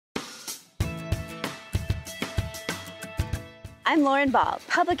I'm Lauren Ball,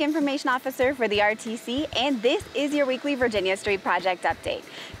 Public Information Officer for the RTC, and this is your weekly Virginia Street Project update.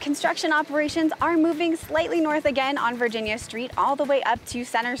 Construction operations are moving slightly north again on Virginia Street all the way up to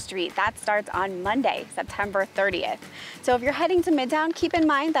Center Street. That starts on Monday, September 30th. So if you're heading to Midtown, keep in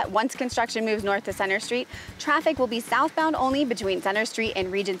mind that once construction moves north to Center Street, traffic will be southbound only between Center Street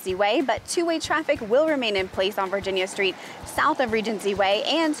and Regency Way, but two-way traffic will remain in place on Virginia Street south of Regency Way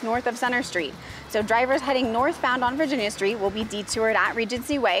and north of Center Street. So drivers heading northbound on Virginia Street will be detoured at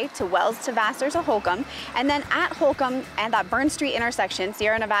Regency Way to Wells to Vassar to Holcomb, and then at Holcomb and that Burn Street intersection,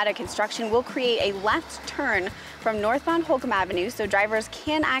 Sierra Nevada Construction will create a left turn from northbound Holcomb Avenue so drivers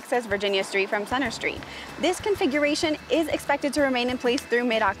can access Virginia Street from Center Street. This configuration is expected to remain in place through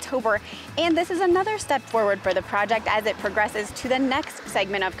mid-October, and this is another step forward for the project as it progresses to the next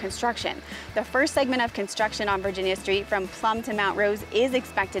segment of construction. The first segment of construction on Virginia Street from Plum to Mount Rose is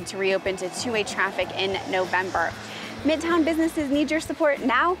expected to reopen to two-way traffic in November. Midtown businesses need your support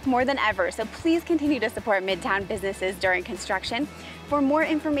now more than ever, so please continue to support Midtown businesses during construction. For more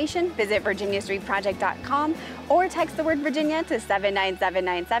information, visit virginiastreetproject.com or text the word Virginia to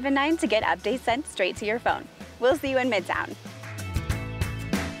 797979 to get updates sent straight to your phone. We'll see you in Midtown.